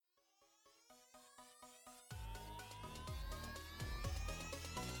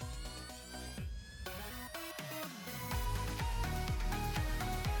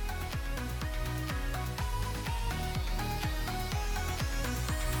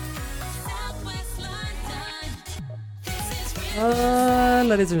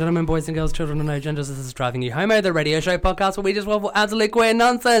Ladies and gentlemen, boys and girls, children of no genders, this is Driving You Homo, the radio show podcast where we just waffle absolute queer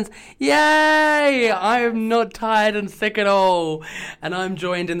nonsense. Yay! I am not tired and sick at all. And I'm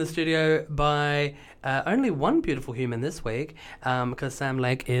joined in the studio by only one beautiful human this week, because Sam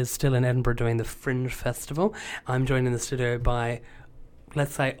Lake is still in Edinburgh doing the Fringe Festival. I'm joined in the studio by,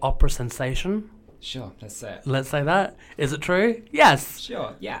 let's say, opera sensation. Sure, let's say it. Let's say that. Is it true? Yes.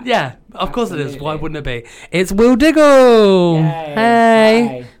 Sure, yeah. Yeah, of Absolutely. course it is. Why wouldn't it be? It's Will Diggle. Yay.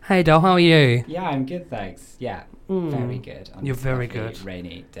 Hey. Hi. Hey, doll, how are you? Yeah, I'm good, thanks. Yeah, very good. On You're this very lovely good.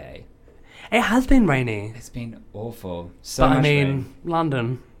 Rainy day. It has been rainy. It's been awful. So But much I mean, rain.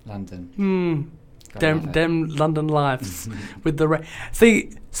 London. London. Gotta love it. Them London lives with the rain.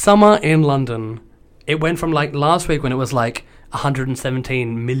 See, summer in London, it went from like last week when it was like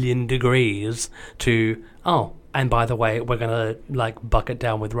 117 million degrees to, oh, and by the way, we're going to like bucket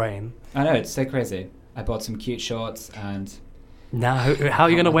down with rain. I know, it's so crazy. I bought some cute shorts and Now, how are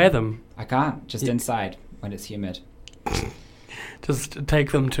you going to wear them? I can't, just inside when it's humid. Just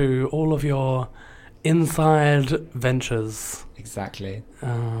take them to all of your inside ventures. Exactly.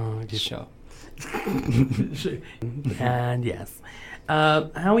 Sure. And yes.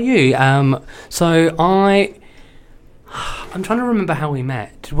 How are you? So I'm trying to remember how we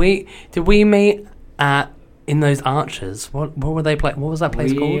met. Did we meet in those arches? What were they what was that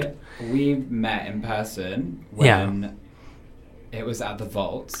place called? We met in person when it was at the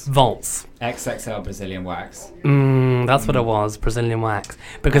Vaults. Vaults. XXL Brazilian Wax. That's what it was, Brazilian Wax.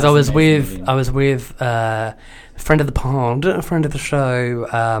 Because That's amazing. I was with a friend of the pod, a friend of the show,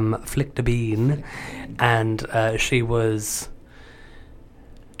 Flick de Bean, and she was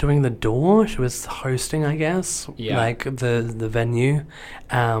doing the door. She was hosting, I guess, like the venue,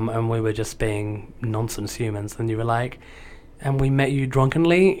 and we were just being nonsense humans. And you were like, and we met you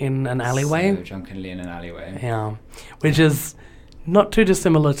drunkenly in an alleyway. So drunkenly in an alleyway. Yeah, which is not too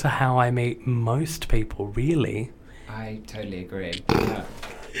dissimilar to how I meet most people, really. I totally agree. Yeah.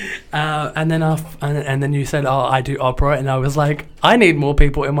 And then you said, "Oh, I do opera," and I was like, "I need more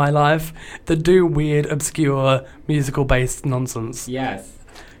people in my life that do weird, obscure, musical-based nonsense." Yes.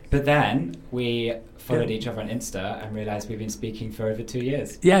 But then we followed each other on Insta and realised we've been speaking for over 2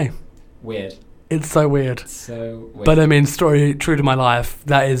 years. Yeah, Weird. it's so weird. So weird. But I mean, story true to my life,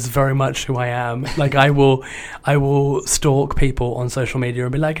 that is very much who I am. Like, I will stalk people on social media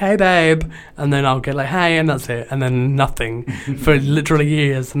and be like, "Hey, babe," and then I'll get like, "Hey," and that's it, and then nothing for literally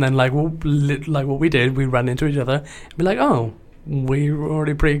years, and then like what we did, we ran into each other and be like, "Oh, we were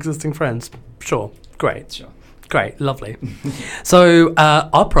already pre-existing friends." Sure, great. Sure. Great, lovely. So,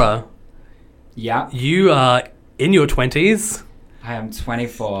 opera. Yeah. You are in your 20s. I am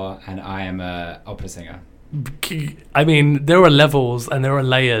 24 and I am a opera singer. I mean, there are levels and there are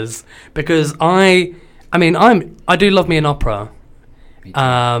layers because I do love me an opera. Me too.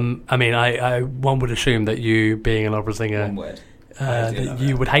 I mean, one would assume that you, being an opera singer, One word. that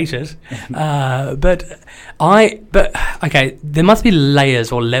you would hate it. But okay, there must be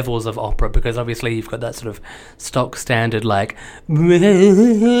layers or levels of opera because obviously you've got that sort of stock standard like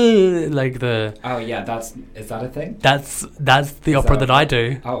the. Oh yeah, is that a thing? That's the opera that I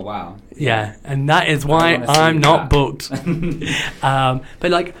do. Oh wow. Yeah, and that is why wanna see I'm not that. booked.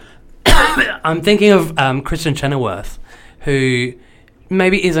 But like, I'm thinking of Kristen Chenoweth, who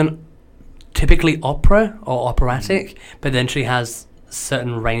maybe isn't typically opera or operatic, but then she has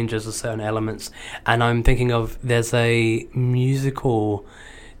certain ranges of certain elements. And I'm thinking of, there's a musical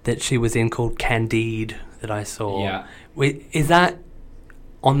that she was in called Candide that I saw. Yeah. Is that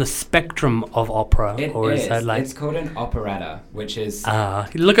on the spectrum of opera, or is that like? It's called an operetta, which is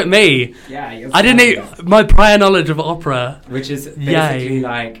Look at me. yeah. You're I didn't need my prior knowledge of opera, which is basically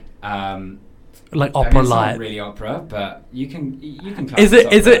like like I mean, opera it's light. not really opera, but you can class Is it-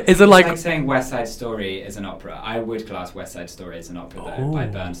 as opera. is it It's like- saying West Side Story is an opera? I would class West Side Story as an opera though, by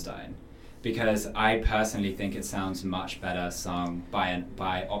Oh. Bernstein, because I personally think it sounds much better sung by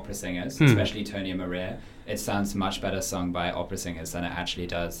opera singers, especially Tony and Maria. It sounds much better sung by opera singers than it actually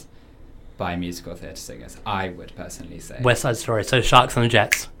does by musical theatre singers. I would personally say. West Side Story, so Sharks and the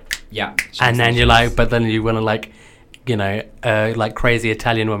Jets. Yeah. And then you're like, but then you want to like, you know, like crazy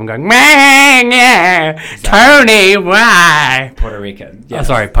Italian woman going, yeah, Tony, why? Puerto Rican. Oh,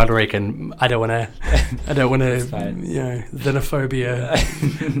 sorry, Puerto Rican. I don't want to, It's fine. you know,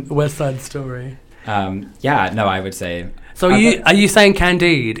 xenophobia, West Side Story. Yeah, no, I would say. So are you saying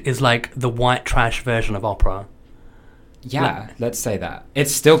Candide is like the white trash version of opera? Yeah, let's say that.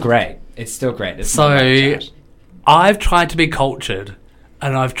 It's still great. It's still great. It's So- not like trash. I've tried to be cultured,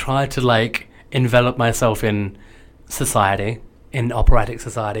 and I've tried to like envelop myself in society, in operatic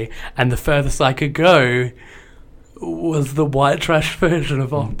society, and the furthest I could go was the white trash version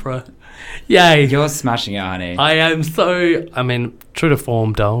of opera. Yay. You're smashing it, honey. I am so... I mean, true to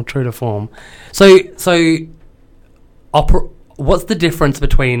form, doll. True to form. So opera... What's the difference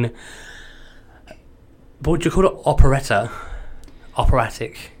between... What would you call it? Operetta?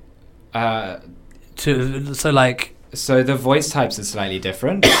 Operatic? So the voice types are slightly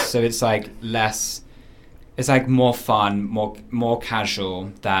different. So it's like less... It's like more fun, more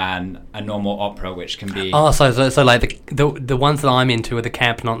casual than a normal opera, which can be... Oh, so like the ones that I'm into are the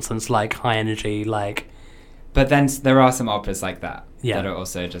camp nonsense, like high energy, like... But then there are some operas like that Yeah. that are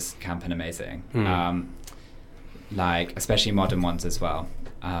also just camp and amazing. Mm. Like, especially modern ones as well.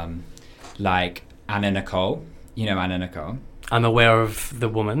 Like Anna Nicole. You know Anna Nicole? I'm aware of the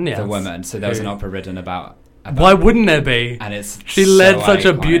woman, yes. The woman. So there was an opera written about Why wouldn't there be? And it's she led so such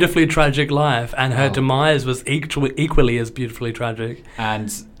a iconic. beautifully tragic life, and her Oh. demise was equally as beautifully tragic. And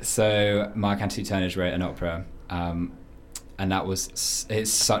so Mark Anthony Turner wrote an opera, and that was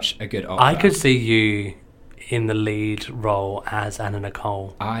it's such a good opera. I could see you in the lead role as Anna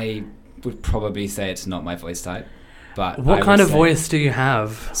Nicole. I would probably say it's not my voice type, but What I kind would of say- voice do you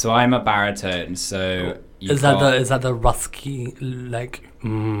have? So I'm a baritone. So Is that the rusky like?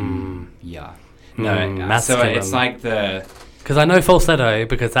 Yeah. No, so masculine. it's like the... Because I know falsetto,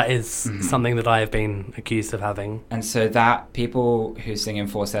 because that is Mhm. something that I have been accused of having. And so that people who sing in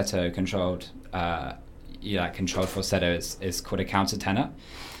falsetto controlled falsetto is called a countertenor.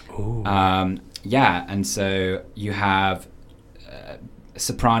 Ooh. Yeah, and so you have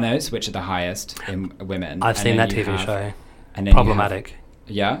sopranos, which are the highest in women. I've and seen then that you TV have- show. And then Problematic.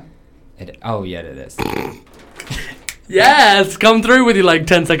 Yeah? Yeah, it is. Yes, come through with your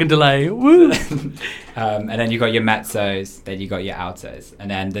 10-second delay. Woo. And then you got your mezzos, then you got your altos, and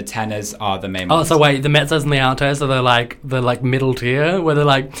then the tenors are the main Oh, ones. so wait, the mezzos and the altos are the middle tier, where they're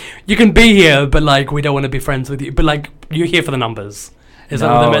like, you can be here, but we don't want to be friends with you, but you're here for the numbers. Is that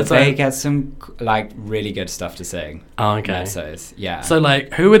what the mezzos? They get some really good stuff to sing. Oh, okay. Mezzos, yeah. So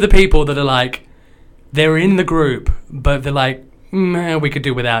who are the people that are they're in the group, but they're we could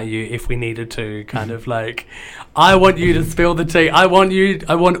do without you if we needed to, kind of I want you to spill the tea. I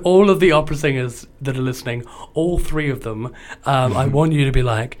want all of the opera singers that are listening, all three of them, I want you to be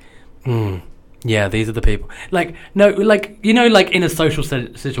yeah, these are the people. In a social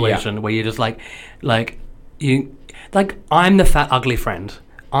situation where you're just I'm the fat, ugly friend.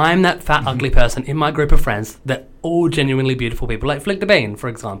 I'm that fat, ugly person in my group of friends that all genuinely beautiful people, like Flick the Bean, for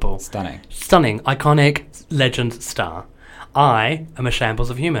example. Stunning, iconic, legend, star. I am a shambles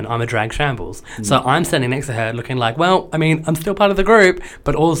of human. I'm a drag shambles. So I'm standing next to her looking I'm still part of the group,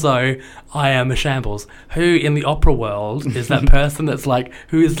 but also I am a shambles. Who in the opera world is that person that's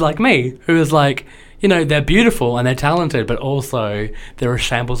who is like me? Who is they're beautiful and they're talented, but also they're a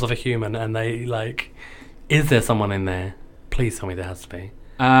shambles of a human, and they is there someone in there? Please tell me there has to be.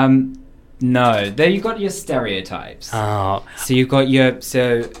 No, there you got your stereotypes. Oh. So you've got your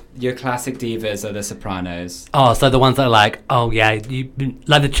classic divas are the sopranos. Oh, so the ones that are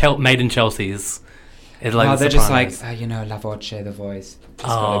the Maiden Chelseas. It's they're the just Sopranos. La voce, the voice. It's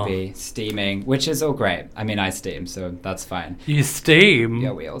gotta be steaming, which is all great. I mean, I steam, so that's fine. You steam?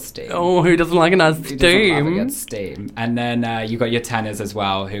 Yeah, we all steam. Oh, who doesn't like a nice Who doesn't love a steam? good steam? And then you got your tenors as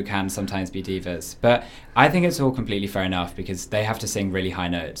well, who can sometimes be divas. But I think it's all completely fair enough because they have to sing really high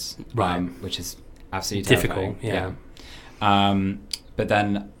notes, Right. Which is absolutely Difficult, terrifying. yeah. But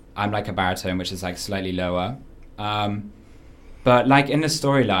then I'm a baritone, which is slightly lower. But in the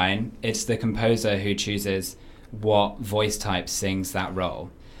storyline, it's the composer who chooses what voice type sings that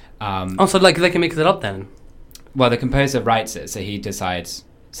role. So they can mix it up then? Well, the composer writes it, so he decides.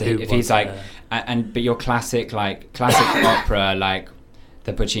 So Who if he's wants but your classic opera,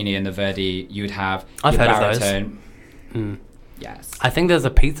 the Puccini and the Verdi, you'd have I've your heard of those. baritone. Yes. I think there's a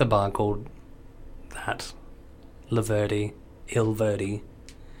pizza bar called that. La Verdi. Il Verdi.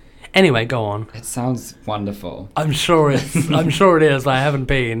 Anyway, go on. It sounds wonderful. I'm sure it is. I haven't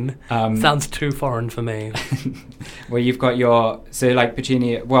been. Sounds too foreign for me. Well, you've got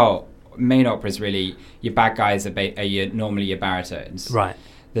Puccini. Well, main opera is really your bad guys are normally your baritones. Right.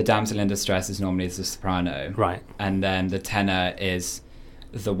 The damsel in distress is normally the soprano. Right. And then the tenor is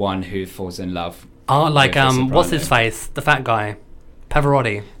the one who falls in love. Oh, with the soprano. what's his face? The fat guy.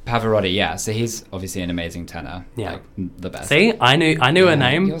 Pavarotti. Pavarotti, yeah. So he's obviously an amazing tenor. Yeah. The best. See, I knew her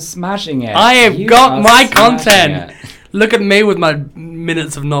name. You're smashing it. I have You got are my smashing content. it. Look at me with my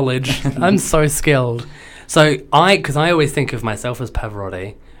minutes of knowledge. I'm so skilled. So because I always think of myself as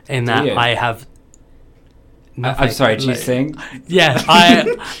Pavarotti in that you? I have. Nothing, I'm sorry. Do you sing? Yeah, I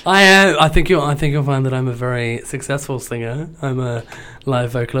am. I think you'll find that I'm a very successful singer. I'm a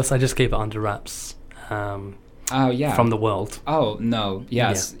live vocalist. I just keep it under wraps. Oh, yeah. from the world. Oh, no.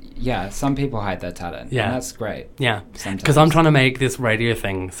 Yes. Yeah. Some people hide their talent. Yeah. And that's great. Yeah. Sometimes. Because I'm trying to make this radio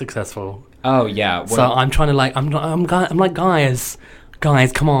thing successful. Oh, yeah. So I'm trying to like, I'm like, guys,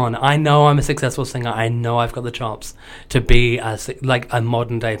 come on. I know I'm a successful singer. I know I've got the chops to be like a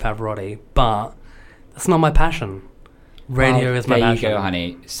modern day Pavarotti, but that's not my passion. Radio is my passion. There you go,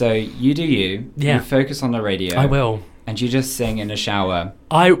 honey. So you do you. Yeah. You focus on the radio. I will. And you just sing in the shower.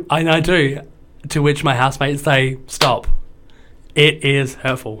 I do. To which my housemates say, stop. It is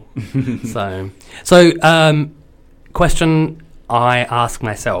hurtful. So, question I ask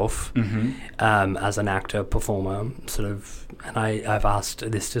myself as an actor, performer, sort of, and I've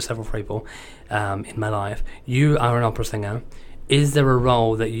asked this to several people in my life. You are an opera singer. Is there a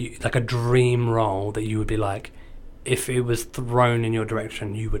role that you, like a dream role that you would be like, if it was thrown in your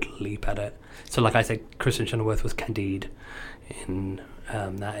direction, you would leap at it? So like I said, Kristen Chenoweth was Candide in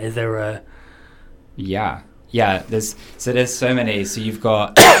that. Is there a... Yeah, there's so many. So you've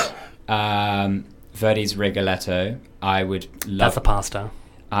got Verdi's Rigoletto. I would love... That's a pasta.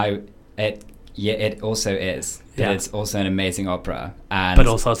 It also is. But it's also an amazing opera. But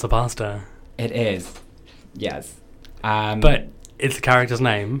also it's a pasta. It is, yes. But it's a character's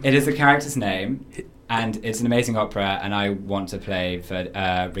name. It is a character's name, and it's an amazing opera, and I want to play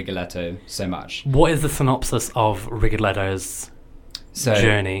Rigoletto so much. What is the synopsis of Rigoletto's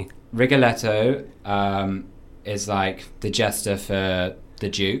journey? Rigoletto is like the jester for the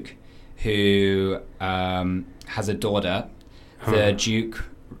Duke, who has a daughter. The Duke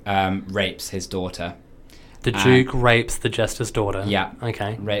rapes his daughter. The Duke rapes the jester's daughter? Yeah.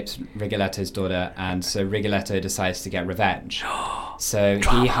 Okay. Rapes Rigoletto's daughter, and so Rigoletto decides to get revenge. So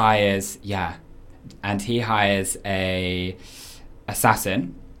Drama. he hires a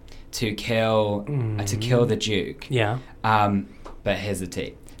assassin to kill the Duke. Yeah. But here's the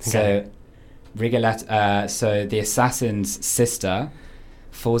tea. So Rigoletto, so the assassin's sister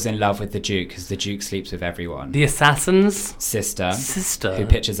falls in love with the Duke because the Duke sleeps with everyone. The assassin's sister who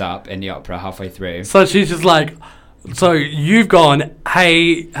pitches up in the opera halfway through. So she's just like, so you've gone,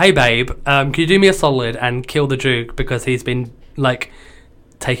 hey babe, can you do me a solid and kill the Duke because he's been like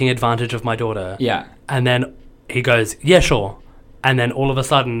taking advantage of my daughter? Yeah. And then he goes, yeah, sure. And then all of a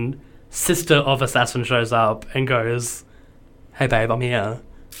sudden, sister of assassin shows up and goes, hey babe, I'm here.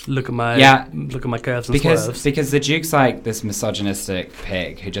 Look at my curves and swerves. Because the Duke's like this misogynistic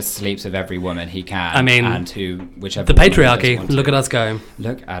pig who just sleeps with every woman he can. I mean, and whichever the patriarchy. Look at us go.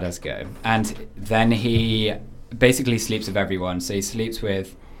 Look at us go. And then he basically sleeps with everyone. So he sleeps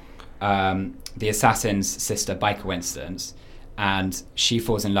with the assassin's sister by coincidence, and she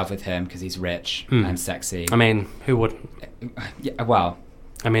falls in love with him because he's rich and sexy. I mean, who wouldn't? Yeah, well,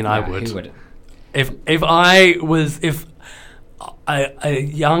 I mean, I would. Who would? If I was a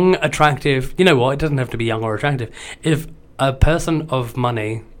young, attractive, you know what, it doesn't have to be young or attractive. If a person of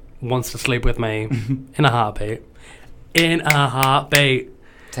money wants to sleep with me in a heartbeat,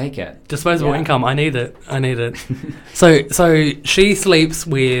 take it. Disposable income, I need it. So she sleeps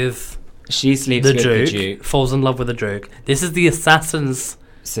with the Duke, falls in love with the Duke. This is the assassin's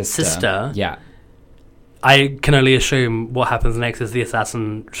sister. Yeah. I can only assume what happens next is the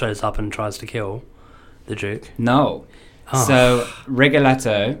assassin shows up and tries to kill the Duke. No. Oh. So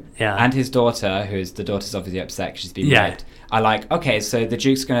Rigoletto and his daughter, the daughter's obviously upset because she's been raped, are like, okay, so the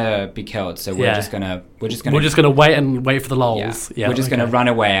Duke's gonna be killed, so we're just gonna wait for the lols. Yeah. We're just gonna run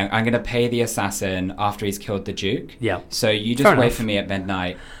away. I'm gonna pay the assassin after he's killed the Duke. Yeah. So you just wait for me at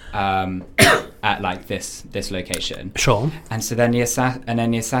midnight at like this location. Sure. And so then the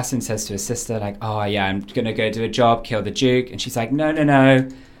assassin says to his sister like, oh yeah, I'm gonna go do a job, kill the Duke, and she's like, no.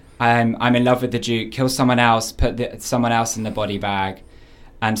 I'm in love with the Duke. Kill someone else. Put someone else in the body bag,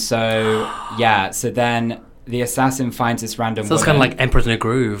 and so So then the assassin finds this random. So it's kind of like Emperor's New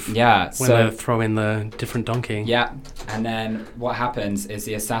Groove. Yeah. When they throw in the different donkey. Yeah, and then what happens is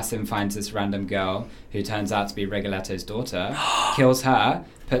the assassin finds this random girl who turns out to be Rigoletto's daughter, kills her,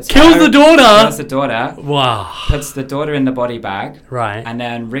 kills the daughter. Kills the daughter. Wow. Puts the daughter in the body bag. Right. And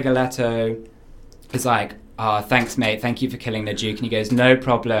then Rigoletto is like, oh, thanks, mate. Thank you for killing the Duke. And he goes, no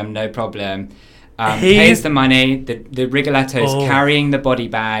problem. Pays the money. The Rigoletto's carrying the body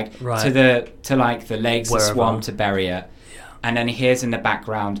bag to the lakes or swamp to bury it. Yeah. And then he hears in the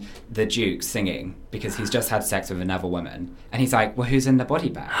background the Duke singing because he's just had sex with another woman. And he's like, well, who's in the body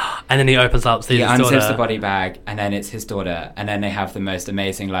bag? And then he opens up, sees his daughter. He unzips the body bag, and then it's his daughter. And then they have the most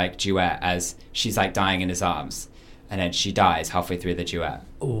amazing like duet as she's like dying in his arms. And then she dies halfway through the duet.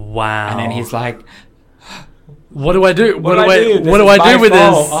 Wow. And then he's like, what do I do? What do I do with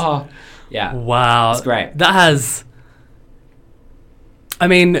this? Oh. Yeah. Wow. It's great. That has, I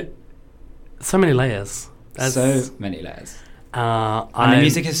mean, so many layers. So many layers. And the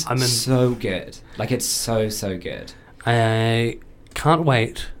music is so good. Like, it's so good. I can't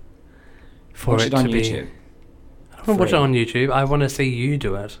wait for Watch it it on to be. YouTube. I don't want to watch it on YouTube. I want to see you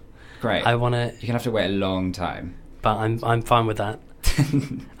do it. Great. I want to. You're gonna have to wait a long time. But I'm fine with that.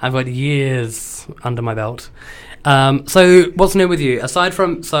 I've got years under my belt. So what's new with you? Aside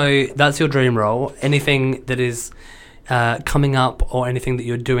from, so that's your dream role. Anything that is coming up, or anything that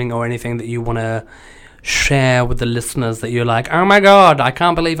you're doing, or anything that you want to share with the listeners that you're like, oh my God, I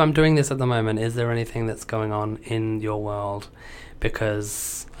can't believe I'm doing this at the moment. Is there anything that's going on in your world?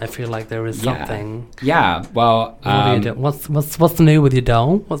 Because I feel like there is something. Yeah. Well, what are you doing? What's new with your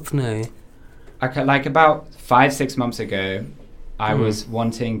doll? What's new? Okay, like about 5-6 months ago, I was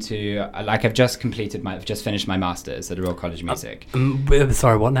wanting to, I've just finished my masters at the Royal College of Music.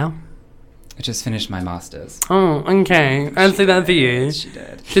 Sorry, what now? I just finished my masters. Oh, okay. I'll see that for you. She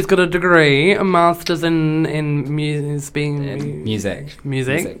did. She's got a degree, a master's in music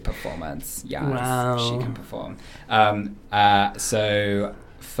performance. Yes, wow. She can perform. So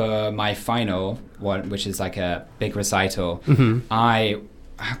for my final one, which is like a big recital, I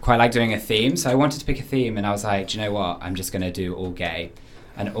quite like doing a theme. So I wanted to pick a theme, and I was like, do you know what? I'm just going to do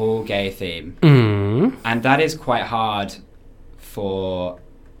an all gay theme. And that is quite hard for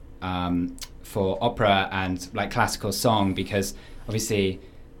opera and like classical song, because obviously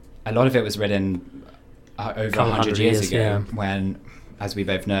a lot of it was written over 100 years ago, when, as we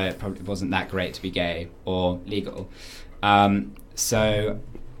both know, it probably wasn't that great to be gay or legal. So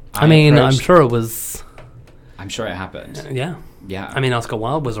I'm sure it was. I'm sure it happened. Yeah. I mean, Oscar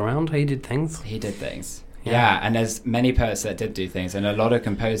Wilde was around. He did things. Yeah, and there's many poets that did do things, and a lot of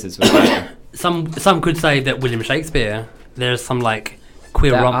composers were like, some could say that William Shakespeare, there's some like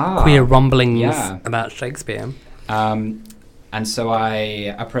queer rumblings about Shakespeare. And so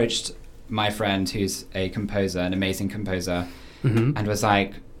I approached my friend, who's a composer, an amazing composer, and was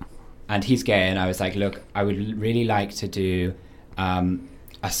like, and he's gay, and I was like, look, I would really like to do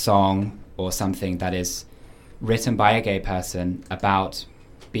a song or something that is written by a gay person about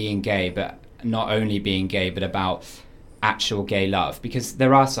being gay, but not only being gay, but about actual gay love, because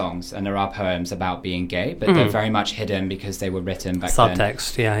there are songs and there are poems about being gay, but they're very much hidden because they were written back then.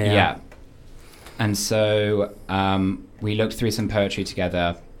 Subtext, yeah. And so we looked through some poetry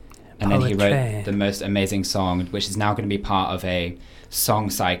together, and then he wrote the most amazing song, which is now going to be part of a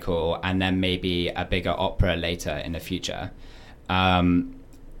song cycle, and then maybe a bigger opera later in the future.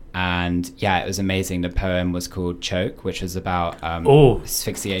 And yeah, it was amazing. The poem was called Choke, which was about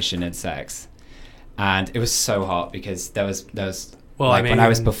asphyxiation and sex. And it was so hot because there was when I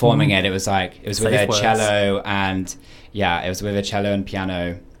was performing it was with a cello and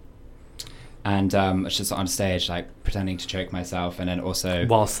piano, and I was just on stage like pretending to choke myself, and then also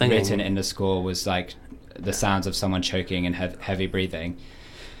while singing. Written in the score was like the sounds of someone choking and heavy breathing.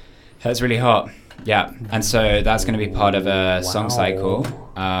 That's really hot. Yeah, and so that's going to be part of a song cycle.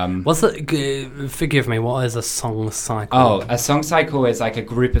 What's it? Forgive me. What is a song cycle? Oh, a song cycle is like a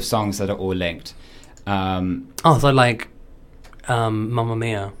group of songs that are all linked. So like, Mamma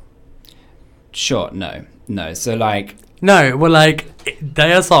Mia. Sure. No. So like. No, well, like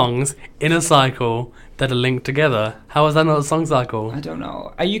they are songs in a cycle that are linked together. How is that not a song cycle? I don't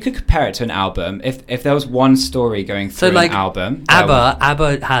know. You could compare it to an album. If there was one story going through an album.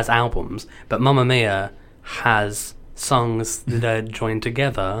 ABBA has albums, but Mamma Mia has songs that are joined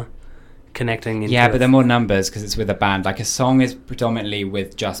together, connecting into... Yeah, but they're more numbers because it's with a band. Like a song is predominantly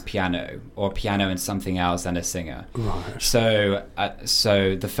with just piano, or piano and something else and a singer. Right. So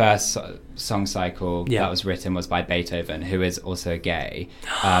the first song cycle that was written was by Beethoven, who is also gay,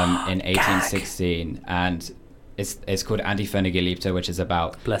 in 1816, and it's called Antiphone Geliebte, which is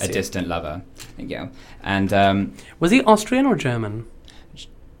about a distant lover. Thank you. And was he Austrian or German?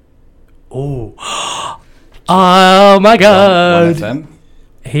 Oh my God! One of them.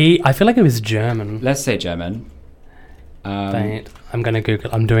 I feel like it was German. Let's say German. Wait, I'm gonna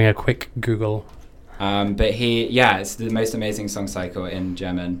Google. I'm doing a quick Google. But it's the most amazing song cycle in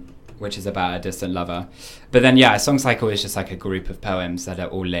German, which is about a distant lover. But then, a song cycle is just like a group of poems that are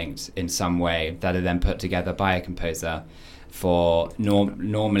all linked in some way, that are then put together by a composer for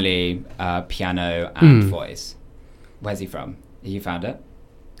normally piano and voice. Where's he from? You found it?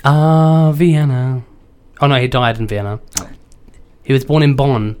 Vienna. Oh no, he died in Vienna. Oh. He was born in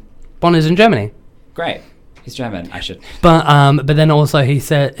Bonn. Bonn is in Germany. Great. He's German. I should. But then also it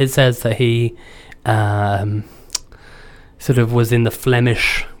says that he sort of was in the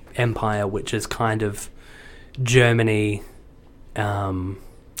Flemish Empire, which is kind of Germany and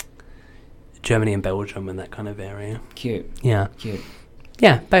Belgium and that kind of area. Cute. Yeah. Cute.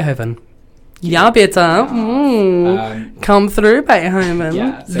 Yeah, Beethoven. Ja, bitte. Come through, Beethoven.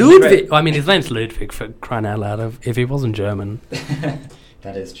 Yeah, so Ludwig. I mean, his name's Ludwig, for crying out loud, if he wasn't German.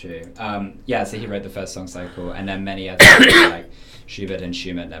 That is true. Yeah, so he wrote the first song cycle, and then many others like Schubert and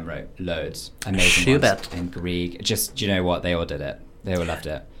Schumann then wrote loads. Amazing Schubert. ones. And Grieg. Just, do you know what? They all did it. They all loved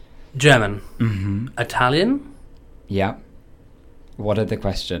it. German. Mm-hmm. Italian? Yeah. What are the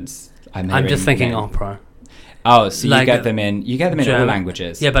questions? I'm just thinking opera. Oh, so like you get them in all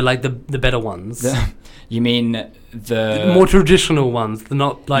languages. Yeah, but like the better ones. You mean the more traditional ones,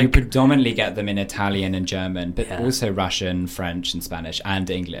 not like... You predominantly get them in Italian and German, but Yeah. also Russian, French and Spanish and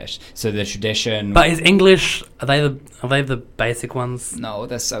English. So the tradition... But is English, are they the basic ones? No,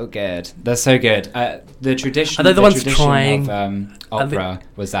 they're so good. They're so good. The tradition, Are they the ones tradition trying? of opera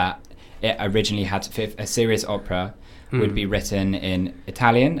was that it originally had a serious opera would be written in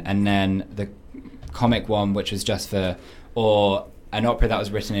Italian, and then the comic one, which was just for... or an opera that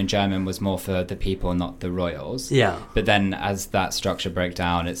was written in German was more for the people, not the royals. Yeah. But then as that structure broke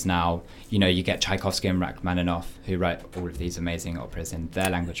down, it's now, you get Tchaikovsky and Rachmaninoff, who write all of these amazing operas in their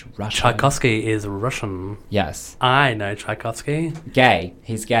language, Russian. Tchaikovsky is Russian. Yes. I know Tchaikovsky. Gay.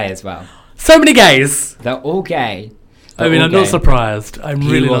 He's gay as well. So many gays! They're all gay. I mean, I'm not surprised. I'm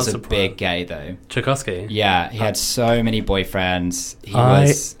really not surprised. He was a big gay, though. Tchaikovsky? Yeah, he had so many boyfriends.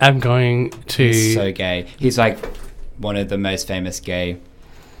 I am going to... He's so gay. He's like one of the most famous gay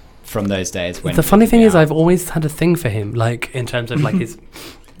from those days. The funny thing is, I've always had a thing for him, like, in terms of, like, his...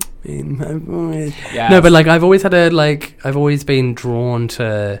 Yeah. No, but, like, I've always been drawn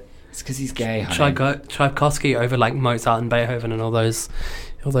to... It's because he's gay, honey. Tchaikovsky over, like, Mozart and Beethoven and all those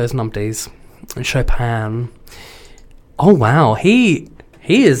numpties. And Chopin. Oh, wow. He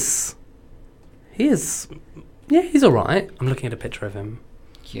is... Yeah, he's all right. I'm looking at a picture of him.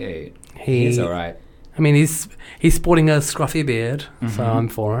 Cute. He's all right. I mean, he's sporting a scruffy beard, so I'm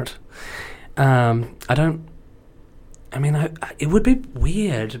for it. It would be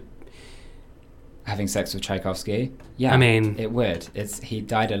weird having sex with Tchaikovsky. Yeah, I mean, it would. He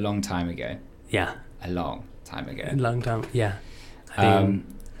died a long time ago. Yeah, a long time ago. A long time. Yeah.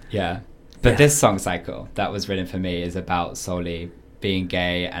 Yeah. But this song cycle that was written for me is about solely being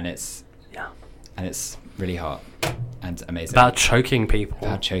gay, and it's really hot and amazing. About choking people.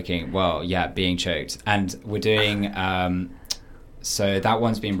 About choking. Well, yeah, being choked. And we're doing... so that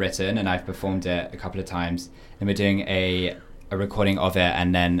one's been written, and I've performed it a couple of times. And we're doing a recording of it,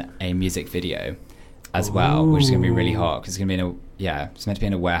 and then a music video as well, which is going to be really hot, because it's going to be it's meant to be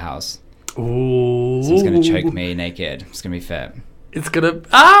in a warehouse. Ooh. So it's going to choke me naked. It's going to be fit. It's going to...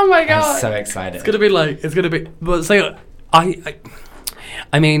 Oh, my God. I'm so excited. It's going to be like... It's going to be... But so,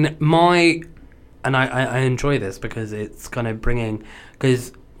 I mean, and I enjoy this because it's kind of bringing...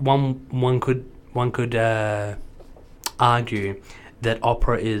 Because one could argue that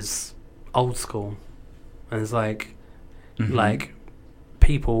opera is old school. And it's like... Like,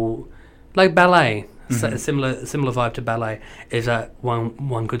 people... Like ballet. A similar vibe to ballet is that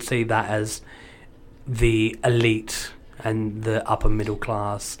one could see that as the elite and the upper middle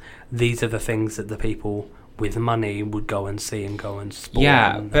class. These are the things that the people with money would go and see and go and sport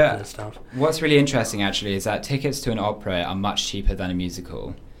and that kind of stuff. What's really interesting actually is that tickets to an opera are much cheaper than a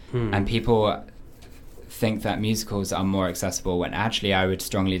musical. And people think that musicals are more accessible, when actually I would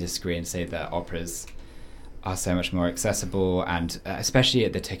strongly disagree and say that operas are so much more accessible, and especially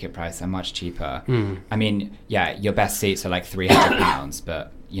at the ticket price, they're much cheaper. I mean, yeah, your best seats are like £300,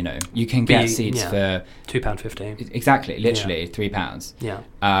 but you can get seats for £2.50. Exactly, literally £3. Yeah.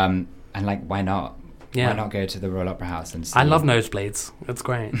 And like, why not? Yeah. Why not go to the Royal Opera House and see? I love nosebleeds. It's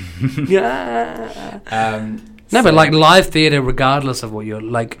great. Yeah. But like live theatre, regardless of what you're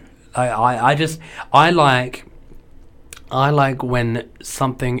like, I like when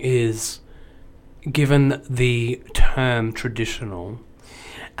something is given the term traditional,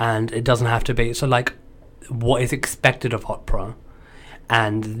 and it doesn't have to be. So like, what is expected of opera,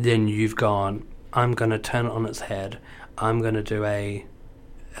 and then you've gone, I'm going to turn it on its head. I'm going to do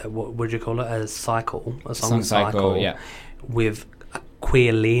what would you call it? A cycle, a song cycle, yeah, with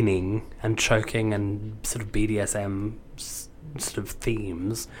queer leaning and choking and sort of BDSM sort of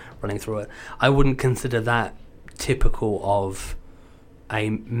themes running through it. I wouldn't consider that typical of a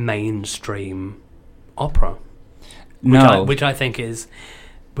mainstream opera. Which I think is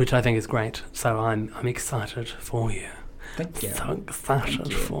great. So I'm excited for you. Thank you. So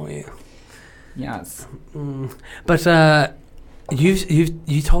excited for you. Yes. But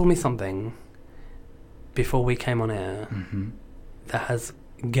you told me something before we came on air that has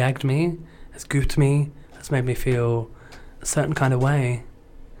gagged me, has gooped me, has made me feel a certain kind of way.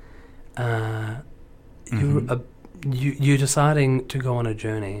 You deciding to go on a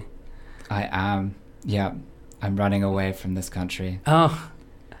journey. I am. Yeah. I'm running away from this country. Oh,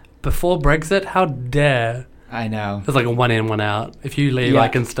 before Brexit? How dare. I know. There's like a one in, one out. If you leave, Yeah. I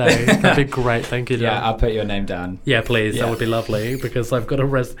can stay. That'd be great. Thank you, John. Yeah, I'll put your name down. Yeah, please. Yeah. That would be lovely because I've got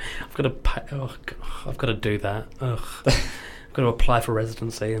to I've got to do that. Ugh. I've got to apply for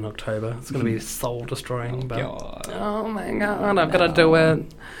residency in October. It's going to be soul destroying. Oh my god! I've got to do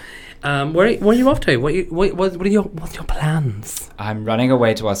it. Where are you off to? What's your plans? I'm running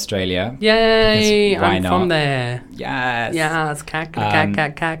away to Australia. Yay! Because why I'm not? from there. Yes. Yes,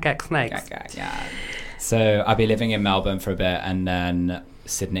 cat, snakes. Yeah. So I'll be living in Melbourne for a bit and then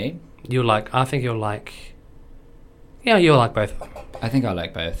Sydney. I think you'll like. Yeah, you'll like both. I think I'll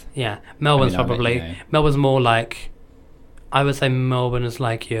like both. Yeah, Melbourne's I'll let probably. you know. Melbourne's more like. I would say Melbourne is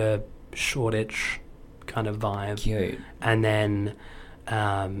like your Shoreditch kind of vibe. Cute. And then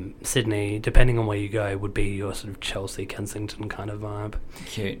Sydney, depending on where you go, would be your sort of Chelsea, Kensington kind of vibe.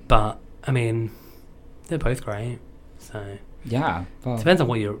 Cute. But I mean, they're both great. So Yeah. Well, depends on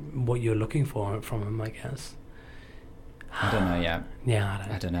what you're looking for from them, I guess. I don't know yet. Yeah,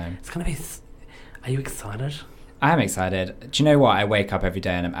 I don't know. It's gonna be. Are you excited? I am excited. Do you know what? I wake up every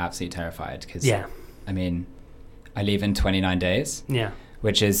day and I'm absolutely terrified because, Yeah. I mean, I leave in 29 days, Yeah.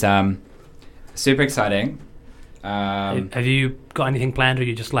 which is super exciting. Have you got anything planned, or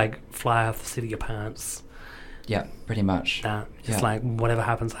you just like fly off the seat of your pants? Yeah, pretty much. Just like whatever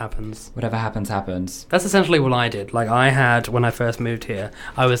happens, happens. Whatever happens, happens. That's essentially what I did. Like I had when I first moved here,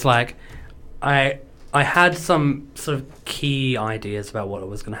 I was like, I had some sort of key ideas about what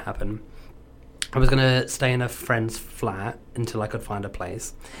was going to happen. I was going to stay in a friend's flat until I could find a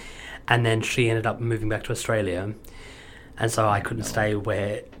place, and then she ended up moving back to Australia, and so I couldn't stay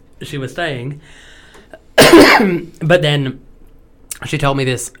where she was staying. But then she told me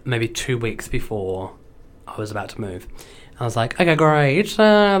this maybe 2 weeks before I was about to move. I was like, okay, great,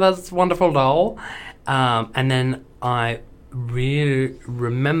 that's wonderful, doll. And then I really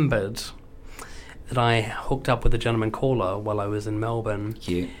remembered that I hooked up with a gentleman caller while I was in Melbourne.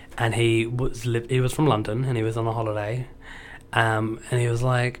 Cute. And he was from London, and he was on a holiday. And he was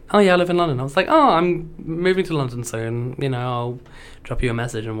like, oh yeah, I live in London. I was like, oh, I'm moving to London soon. You know, I'll drop you a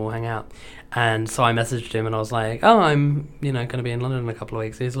message and we'll hang out. And so I messaged him and I was like, oh, I'm, going to be in London in a couple of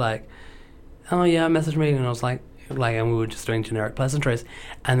weeks. He's like, oh yeah, message me. And I was like, and we were just doing generic pleasantries.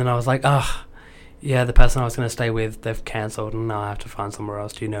 And then I was like, oh, yeah, the person I was going to stay with, they've cancelled and now I have to find somewhere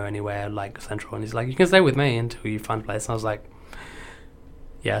else. Do you know anywhere like central? And he's like, you can stay with me until you find a place. And I was like,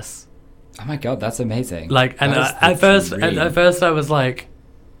 yes. Oh my god, that's amazing. Like, and That at is the dream. first I was like,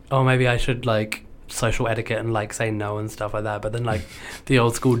 oh, maybe I should like social etiquette and like say no and stuff like that. But then like the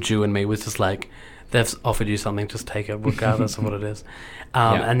old school Jew in me was just like, they've offered you something, just take it regardless of what it is.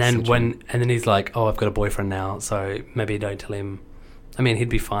 And then then he's like, oh, I've got a boyfriend now, so maybe don't tell him. I mean, he'd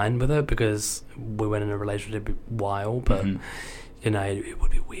be fine with it because we went in a relationship a while, but it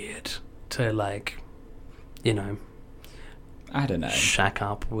would be weird to like, I don't know. shack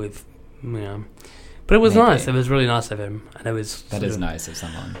up with, But it was Maybe. nice. It was really nice of him, and it was. That is nice of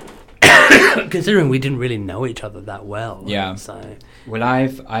someone. Considering we didn't really know each other that well. Yeah. So. Well,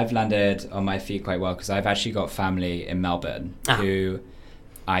 I've landed on my feet quite well because I've actually got family in Melbourne who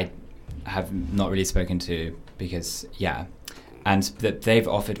I have not really spoken to because and they've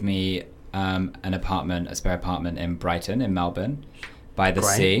offered me a spare apartment in Brighton in Melbourne by the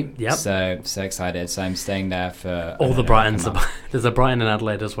sea. Yep. So excited. So I'm staying there for All the Brightons. There's a Brighton in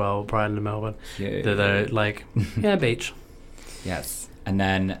Adelaide as well. Brighton in Melbourne. Cute. They're like, beach. Yes. And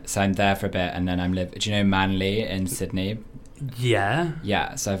then, so I'm there for a bit, and then do you know Manly in Sydney? Yeah.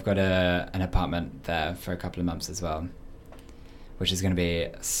 Yeah, so I've got an apartment there for a couple of months as well, which is going to be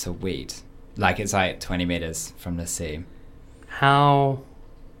sweet. Like, it's like 20 meters from the sea. Who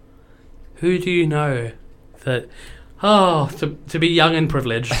do you know that, to be young and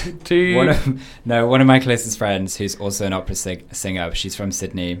privileged, One of my closest friends, who's also an opera singer, she's from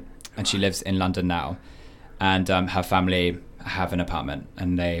Sydney, and she lives in London now, and her family have an apartment,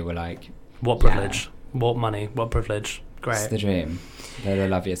 and they were like, what privilege, what money, what privilege. Great. It's the dream. They're the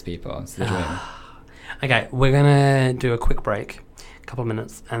loveliest people. It's the dream. Okay, we're gonna do a quick break, a couple of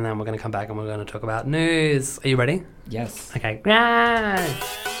minutes, and then we're gonna come back and we're gonna talk about news. Are you ready? Yes. Okay. Yeah.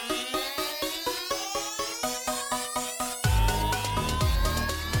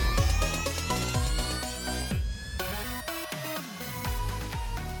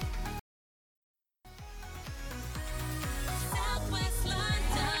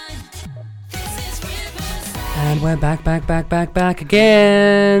 And we're back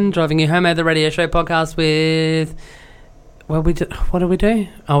again. Driving you home at the radio show podcast with Well, what do we do?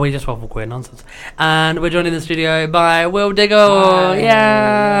 Oh, we just waffle queer nonsense. And we're joined in the studio by Will Diggle. Hi.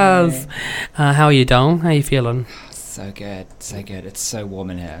 Yes. How are you, doll? How are you feeling? So good, so good. It's so warm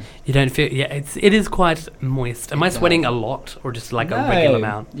in here. You don't feel... Yeah, it is quite moist. Am I sweating a lot or just like a regular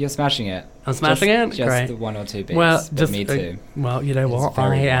amount? You're smashing it. I'm smashing it? Just Great. the 1 or 2 beats. Well, but just me too. Well, you know It's what?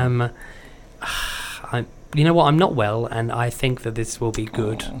 very You know what? I'm not well, and I think that this will be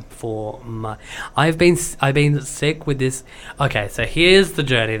good Oh. for my. I've been sick with this. Okay, so here's the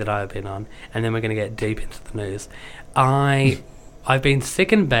journey that I've been on, and then we're going to get deep into the news. I've been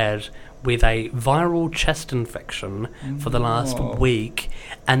sick in bed with a viral chest infection for the last No. week,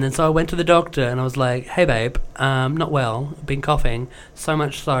 and then so I went to the doctor, and I was like, "Hey, babe, not well. I've been coughing so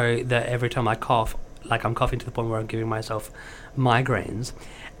much so that every time I cough, like I'm coughing to the point where I'm giving myself migraines,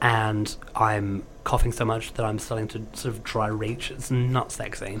 and I'm coughing so much that I'm starting to sort of dry reach. It's not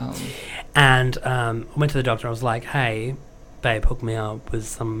sexy." Oh. And I went to the doctor. I was like, "Hey, babe, hook me up with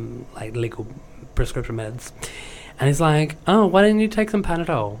some like legal prescription meds." And he's like, "Oh, why don't you take some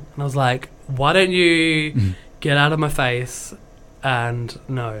Panadol?" And I was like, "Why don't you get out of my face?" And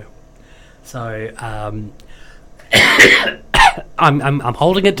no. So I'm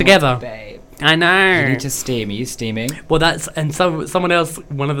holding it together. Babe. I know. You need to steam. Are you steaming? Well, that's and so someone else,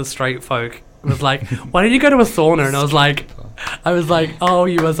 one of the straight folk, was like, "Why don't you go to a sauna?" And I was like, "Oh,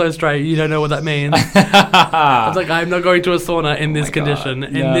 you are so straight. You don't know what that means." I was like, "I'm not going to a sauna in this my God, condition.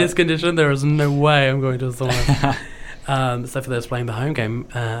 In no. this condition, there is no way I'm going to a sauna." So for those playing the home game,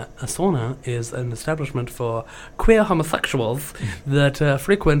 a sauna is an establishment for queer homosexuals that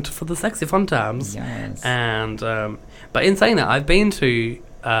frequent for the sexy fun times. Yes. And but in saying that, I've been to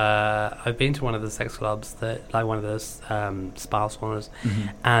one of the sex clubs, that like one of those spa saunas,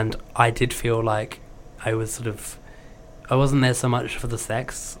 and I did feel like I wasn't there so much for the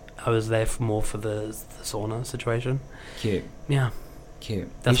sex. I was there more for the sauna situation. Cute. Yeah, Cute.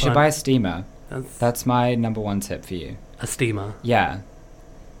 That's you should what buy a steamer. that's That's my number 1 tip for you. a steamer. Yeah.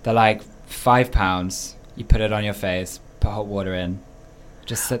 They're like £5. You put it on your face, put hot water in,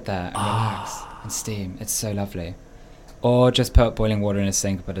 just sit there and relax and steam. It's so lovely. Or just put boiling water in a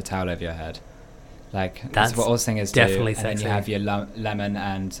sink, put a towel over your head. Like, that's what all singers definitely do. And then sexy. you have your lemon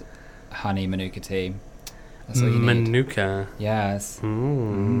and honey manuka tea. That's all you need. Manuka. Yes.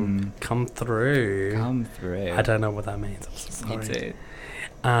 Come through. Come through. I don't know what that means. I'm so sorry. Me too.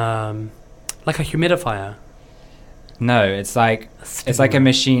 Like a humidifier. No, it's like A it's like a steamer.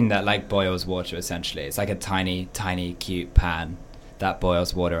 machine that like boils water essentially. It's like a tiny, tiny, cute pan that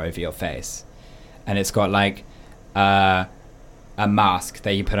boils water over your face, and it's got like a mask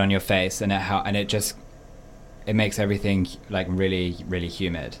that you put on your face, and it makes everything like really, really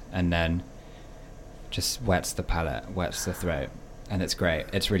humid, and then just wets the palate, wets the throat, and it's great.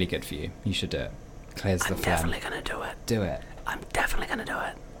 It's really good for you. You should do it. Clears the I'm phlegm. definitely gonna do it. Do it. I'm definitely gonna do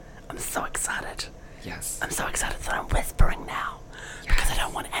it. I'm so excited. Yes. I'm so excited that I'm whispering now. Because I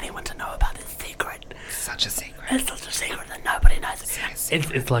don't want anyone to know about this secret. Such a secret. It's such a secret that nobody knows. It's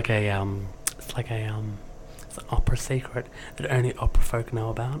It's like an opera secret that only opera folk know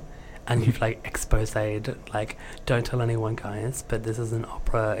about. And you've like exposed, like, don't tell anyone, guys, but this is an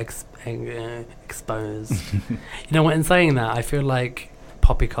opera exposed. You know what, in saying that, I feel like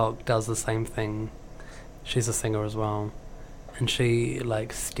Poppycock does the same thing. She's a singer as well. And she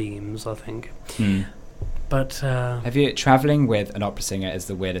like steams, I think. But Have you traveling with an opera singer is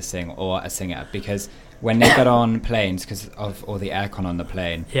the weirdest thing, or a singer, because when they get on planes, because of all the aircon on the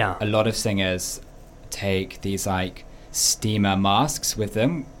plane, yeah, a lot of singers take these like steamer masks with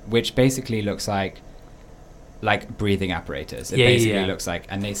them, which basically looks like breathing apparatus. It basically looks like,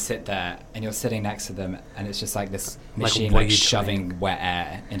 and they sit there, and you're sitting next to them, and it's just like this machine what are you shoving wet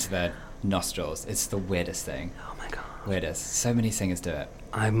air into their nostrils. It's the weirdest thing. oh my god, Weirdest. So many singers do it.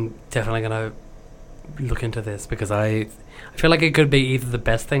 I'm definitely gonna look into this because I feel like it could be either the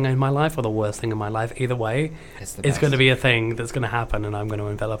best thing in my life or the worst thing in my life. Either way, It's the it's best. going to be a thing that's going to happen, and I'm going to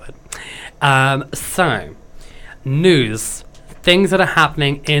envelop it. So, news, things that are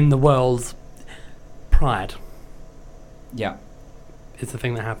happening in the world's pride. Yeah. It's the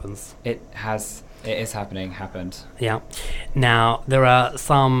thing that happens. It is happened. Yeah. Now, there are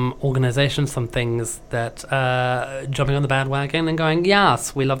some organizations, some things that jumping on the bandwagon and going,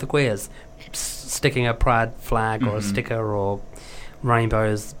 yes, we love the queers. Sticking a pride flag or a sticker or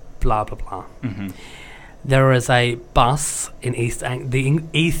rainbows, blah, blah, blah. There is a bus in the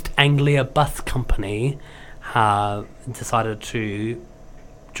East Anglia Bus Company decided to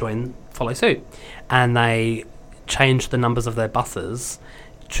follow suit. And they changed the numbers of their buses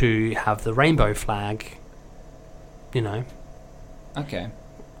to have the rainbow flag, you know. Okay.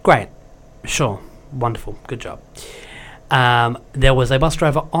 Great. Sure. Wonderful. Good job. there was a bus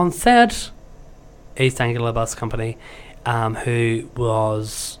driver on set, East Anglia Bus Company, who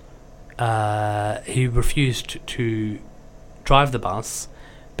was he refused to drive the bus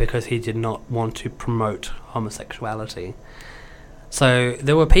because he did not want to promote homosexuality. So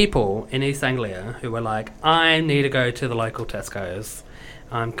there were people in East Anglia who were like, I need to go to the local Tesco's.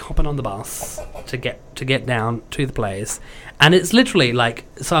 I'm copping on the bus to get down to the place. And it's literally like,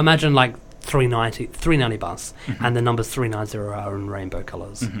 so imagine like 390 bus, and the numbers 390 are in rainbow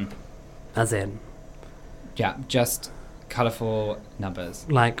colours. As in. Yeah, just colourful numbers.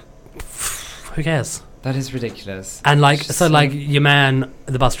 Like, who cares? That is ridiculous. And like, so like your man,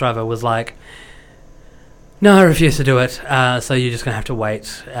 the bus driver, was like, no, I refuse to do it. So you're just going to have to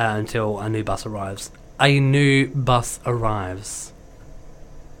wait until a new bus arrives. A new bus arrives.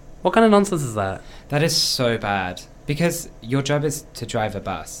 What kind of nonsense is that? That is so bad. Because your job is to drive a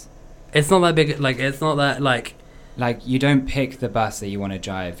bus. It's not that big, like, it's not that, like... Like, you don't pick the bus that you want to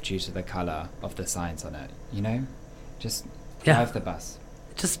drive due to the colour of the signs on it, you know? Just drive the bus.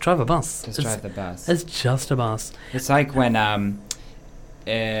 Just drive a bus. Drive the bus. It's just a bus. It's like when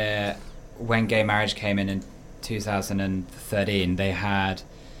gay marriage came in 2013, they had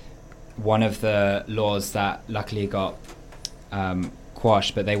one of the laws that luckily got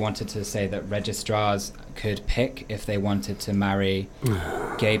quashed, but they wanted to say that registrars could pick if they wanted to marry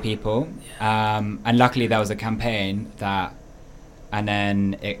gay people. And luckily there was a campaign that, and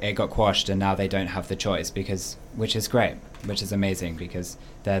then it got quashed, and now they don't have the choice, which is great, which is amazing, because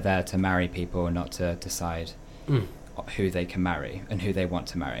they're there to marry people, not to decide who they can marry and who they want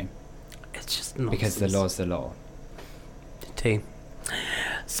to marry. It's just nonsense. Because the law's the law. T.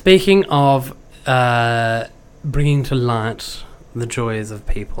 Speaking of bringing to light the joys of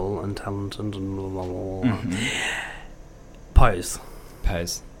people and talent and Pose.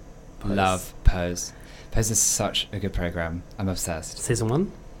 Love Pose. Pose is such a good program. I'm obsessed. Season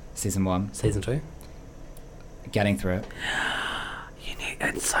 1? Season 1. Season 2? Getting through it.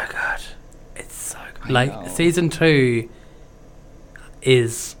 It's so good. It's so good. I know. Season 2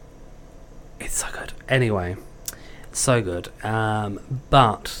 is... It's so good. Anyway, so good.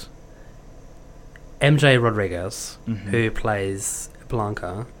 But MJ Rodriguez, who plays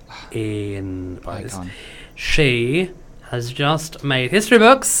Blanca in Pose, she has just made history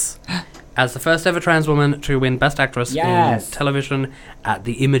books as the first ever trans woman to win Best Actress in television at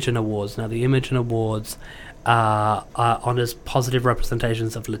the Imogen Awards. Now, the Imogen Awards honors positive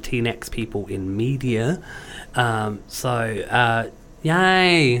representations of Latinx people in media.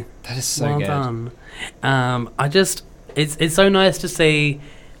 Yay! That is so well good. Done. It's so nice to see,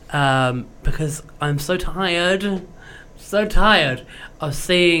 because I'm so tired of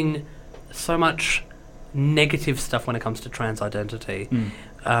seeing so much negative stuff when it comes to trans identity.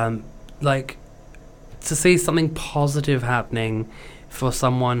 Like, to see something positive happening for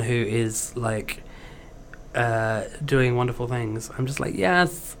someone who is like doing wonderful things. I'm just like,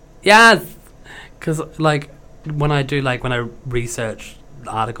 yes, because like when I research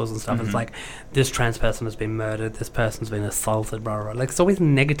articles and stuff, it's like, this trans person has been murdered, this person's been assaulted, blah, blah, blah. Like, it's always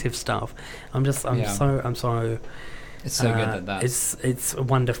negative stuff. I'm so it's so good that it's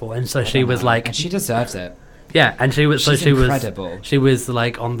wonderful. And so she was like, and she deserves it. Yeah, and she was incredible. She was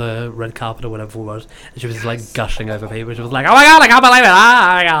like on the red carpet or whatever it was, and she was like gushing over people. She was like, "Oh my god, I can't believe it! Oh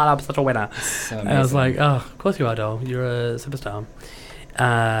my god, I'm such a winner!" So and I was like, "Oh, of course you are, doll. You're a superstar."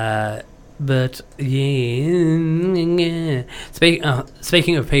 But yeah.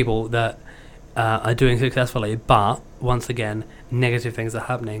 Speaking of people that are doing successfully, but once again, negative things are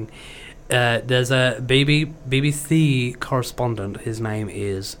happening. There's a BBC correspondent. His name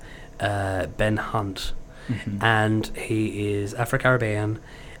is Ben Hunt. And he is Afro-Caribbean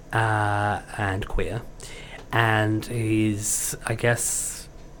and queer. And he's, I guess...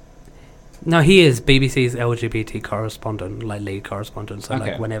 No, he is BBC's LGBT correspondent, like lead correspondent. So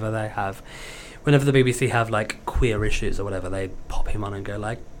like whenever the BBC have like queer issues or whatever, they pop him on and go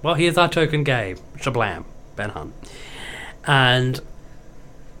like, well, here's our token gay. Shablam. Ben Hunt. And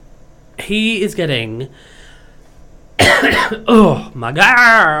he is getting... oh my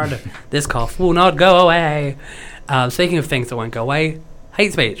god, this cough will not go away. Speaking of things that won't go away,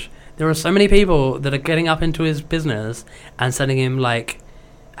 hate speech. There are so many people that are getting up into his business and sending him like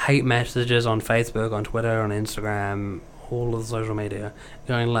hate messages on Facebook, on Twitter, on Instagram, all of the social media,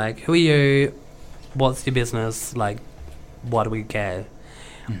 going like, who are you, what's your business, like, what do we care?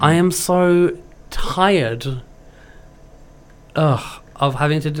 I am so tired of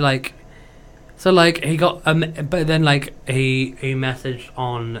having to like... So like he got, but then like he messaged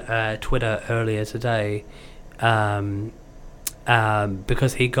on Twitter earlier today,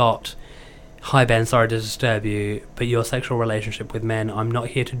 because he got Hi Ben, sorry to disturb you, but your sexual relationship with men, I'm not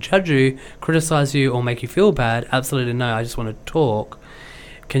here to judge you, criticize you, or make you feel bad. Absolutely no, I just want to talk.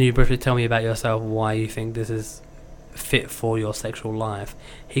 Can you briefly tell me about yourself, why you think this is fit for your sexual life?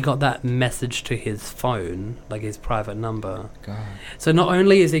 He got that message to his phone, like his private number. God. So not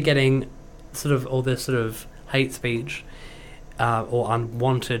only is he getting sort of all this sort of hate speech or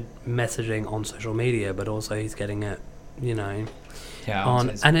unwanted messaging on social media, but also he's getting it, you know, Yeah,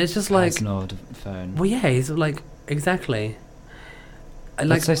 on, and it's just like, personal phone. well, yeah, he's like, exactly.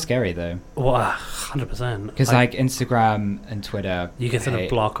 That's so scary though. Well, 100%. Because like Instagram and Twitter, you can sort of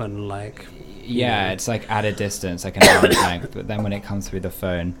block and like. Yeah, it's like at a distance, like an arm's length. But then when it comes through the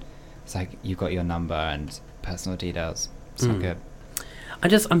phone, it's like you've got your number and personal details. It's not good.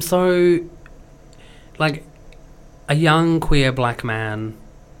 I'm so, like, a young queer black man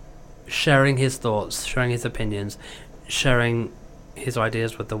sharing his thoughts, sharing his opinions, sharing his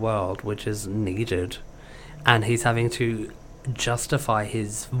ideas with the world, which is needed, and he's having to justify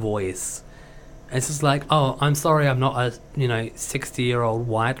his voice. It's just like, oh, I'm sorry, I'm not a 60-year-old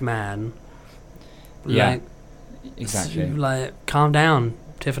white man. Yeah, like, exactly. Like, calm down,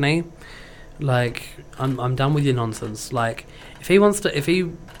 Tiffany. Like, I'm done with your nonsense. Like, if he wants to,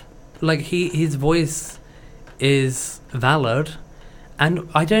 his voice is valid, and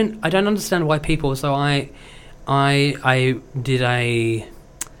I don't understand why people. So I did a,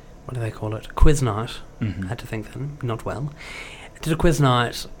 what do they call it? Quiz night. Mm-hmm. I had to think then, not well. I did a quiz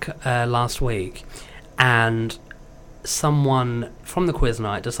night last week, and someone from the quiz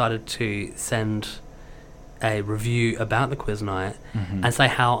night decided to send a review about the quiz night and say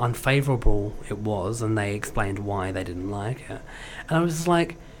how unfavourable it was, and they explained why they didn't like it. And I was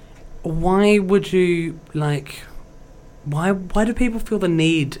like, why would you, like, why do people feel the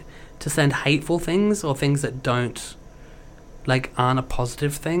need to send hateful things or things that don't, like, aren't a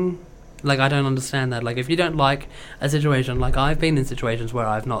positive thing? Like, I don't understand that. Like, if you don't like a situation, like, I've been in situations where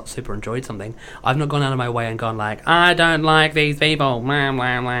I've not super enjoyed something. I've not gone out of my way and gone, like, I don't like these people, blah,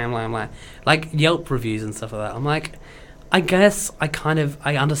 blah, blah, blah, blah. Like, Yelp reviews and stuff like that. I'm like, I guess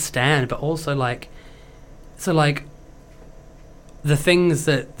I understand, but also, like, so, like, the things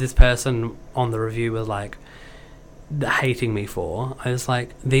that this person on the review was, like, hating me for, I was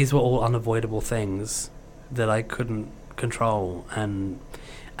like, these were all unavoidable things that I couldn't control, and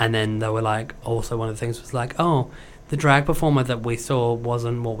then they were like, also one of the things was like, oh, the drag performer that we saw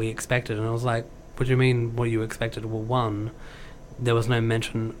wasn't what we expected. And I was like, what do you mean what you expected? Well, one, there was no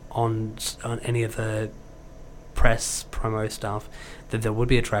mention on any of the press promo stuff that there would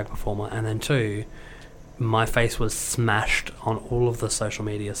be a drag performer. And then two, my face was smashed on all of the social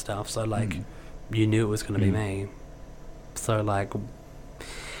media stuff. So, like, you knew it was going to be me. So, like,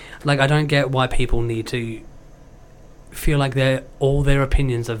 I don't get why people need to feel like all their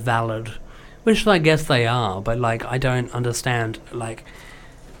opinions are valid, which I guess they are, but, like, I don't understand, like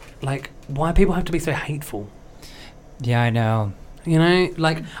why people have to be so hateful. Yeah, I know. You know,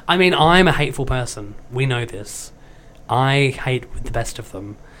 like, I mean, I'm a hateful person. We know this. I hate with the best of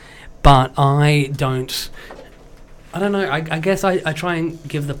them, but I don't know. I guess I try and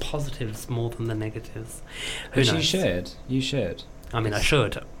give the positives more than the negatives. Who knows? You should. I mean, I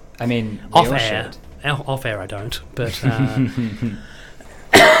should. I mean, off air. Off air, I don't. But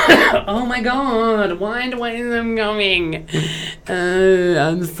oh my god! Why do I am going?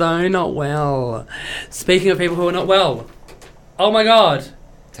 I'm so not well. Speaking of people who are not well, oh my god!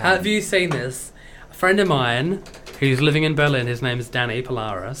 Have you seen this? A friend of mine who's living in Berlin. His name is Danny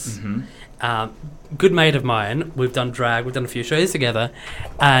Polaris. Good mate of mine. We've done drag. We've done a few shows together,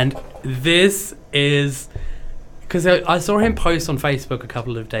 and this is because I saw him post on Facebook a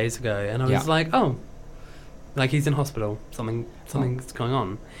couple of days ago, and I was like, oh. Like, he's in hospital. Something's going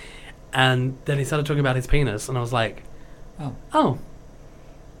on. And then he started talking about his penis, and I was like, oh,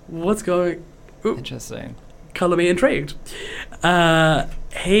 what's going... Ooh, interesting. Colour me intrigued. I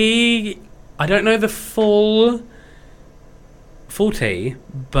don't know the full tea,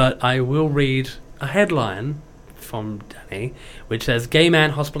 but I will read a headline from Danny, which says, gay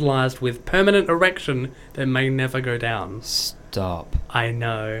man hospitalised with permanent erection that may never go down. Stop. I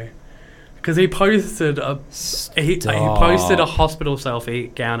know. Because he posted a hospital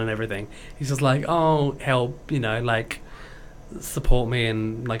selfie, gown and everything. He's just like, oh, help, like, support me,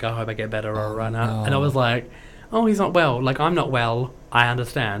 and, like, I hope I get better right now. No. And I was like, oh, he's not well. Like, I'm not well. I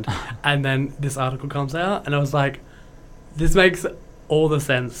understand. And then this article comes out, and I was like, this makes all the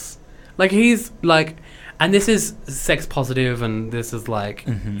sense. Like, he's, like... And this is sex positive, and this is, like,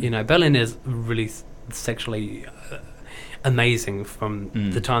 Berlin is really sexually... amazing from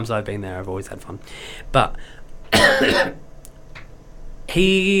the times I've been there. I've always had fun. But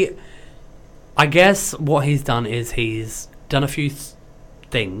he I guess what he's done is he's done a few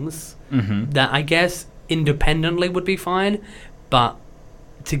things that I guess independently would be fine, but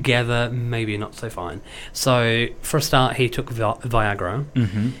together maybe not so fine. So for a start, he took Viagra,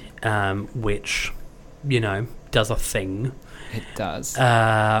 which, you know, does a thing. It does.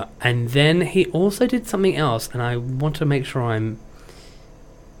 And then he also did something else, and I want to make sure I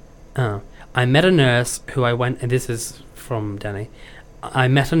met a nurse who I went, and this is from Danny. I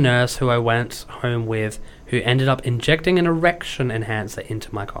met a nurse who I went home with who ended up injecting an erection enhancer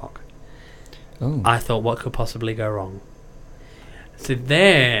into my cock. Ooh. I thought, what could possibly go wrong? So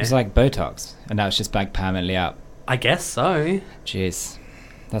there... It was like Botox, and now it's just back permanently up. I guess so. Jeez.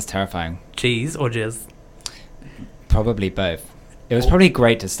 That's terrifying. Cheese or jizz? Probably both. It was probably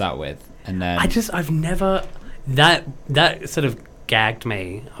great to start with, and then... I've never... That sort of gagged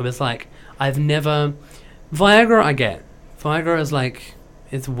me. I was like, I've never... Viagra, I get. Viagra is like...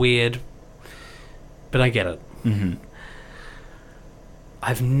 It's weird, but I get it. Mm-hmm.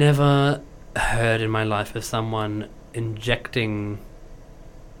 I've never heard in my life of someone injecting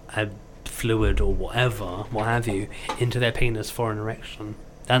a fluid or whatever, what have you, into their penis for an erection.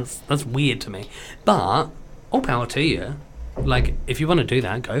 That's weird to me. But all power to you. Like, if you want to do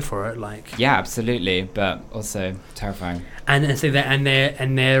that, go for it. Like, yeah, absolutely, but also terrifying. And so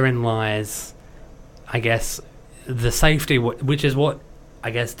therein lies, I guess, the safety, which is what I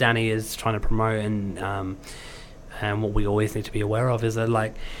guess Danny is trying to promote, and what we always need to be aware of is that,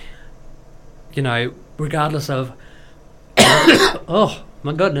 like, you know, regardless of oh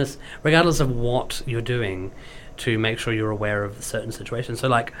my goodness, regardless of what you're doing, to make sure you're aware of certain situations. So,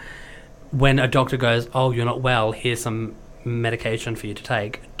 like, when a doctor goes, "Oh, you're not well, here's some medication for you to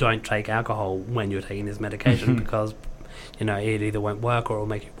take," don't take alcohol when you're taking this medication because, you know, it either won't work or it'll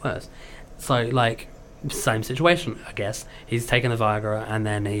make you worse. So, like, same situation, I guess. He's taken the Viagra and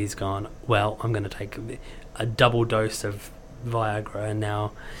then he's gone, well, I'm going to take a double dose of Viagra, and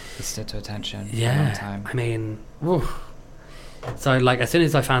now... He stood to attention for a long Yeah, time. I mean... Whew. So, like, as soon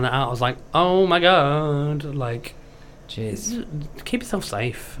as I found that out, I was like, oh my god, like... Jeez. Keep yourself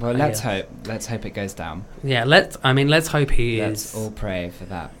safe. Well, I let's guess. hope. Let's hope it goes down. Yeah, let's hope he Let's is... all pray for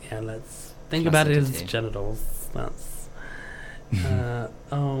that. Yeah, let's think about his Placidity. genitals. That's...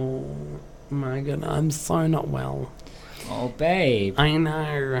 oh my god, I'm so not well. Oh, babe. I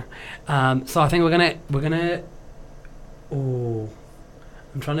know. So I think we're gonna. Oh,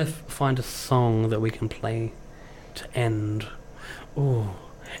 I'm trying to find a song that we can play to end. Oh,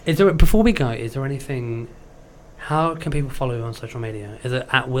 before we go? Is there anything? How can people follow you on social media? Is it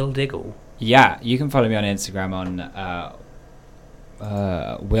at Will Diggle? Yeah, you can follow me on Instagram on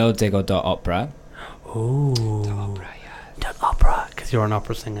willdiggle.opera. Ooh. Opera, yes. Opera, because you're an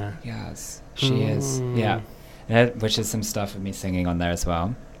opera singer. Yes, she is. Yeah. Which is some stuff of me singing on there as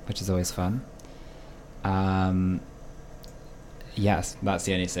well, which is always fun. Yes, that's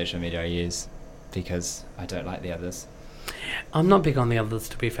the only social media I use because I don't like the others. I'm not big on the others,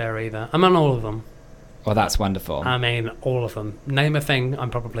 to be fair, either. I'm on all of them. Well, that's wonderful. I mean, all of them. Name a thing, I'm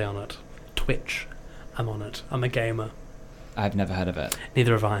probably on it. Twitch, I'm on it. I'm a gamer. I've never heard of it.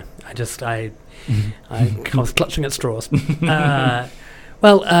 Neither have I. I was clutching at straws. That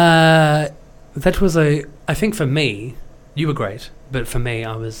was I think for me, you were great, but for me,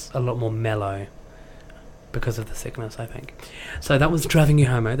 I was a lot more mellow because of the sickness, I think. So that was Driving You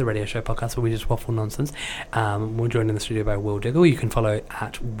Homo, the radio show podcast where we just waffle nonsense. We're joined in the studio by Will Diggle. You can follow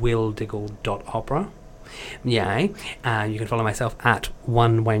at willdiggle.opera. Yay. You can follow myself at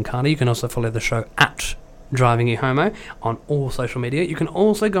One Wayne Carter. You can also follow the show at Driving You Homo on all social media. You can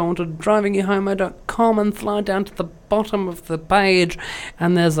also go onto drivingyouhomo.com and slide down to the bottom of the page,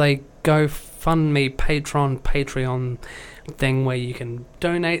 and there's a GoFundMe, Patreon thing where you can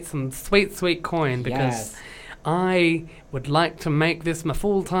donate some sweet coin, because I would like to make this my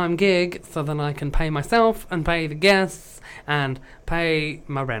full-time gig so that I can pay myself and pay the guests and pay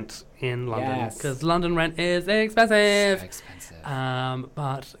my rent in London, because London rent is expensive. So expensive.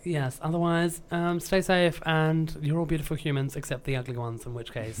 But yes, otherwise, stay safe, and you're all beautiful humans except the ugly ones, in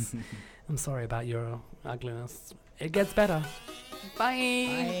which case I'm sorry about your ugliness. It gets better.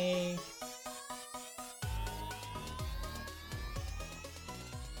 Bye. Bye.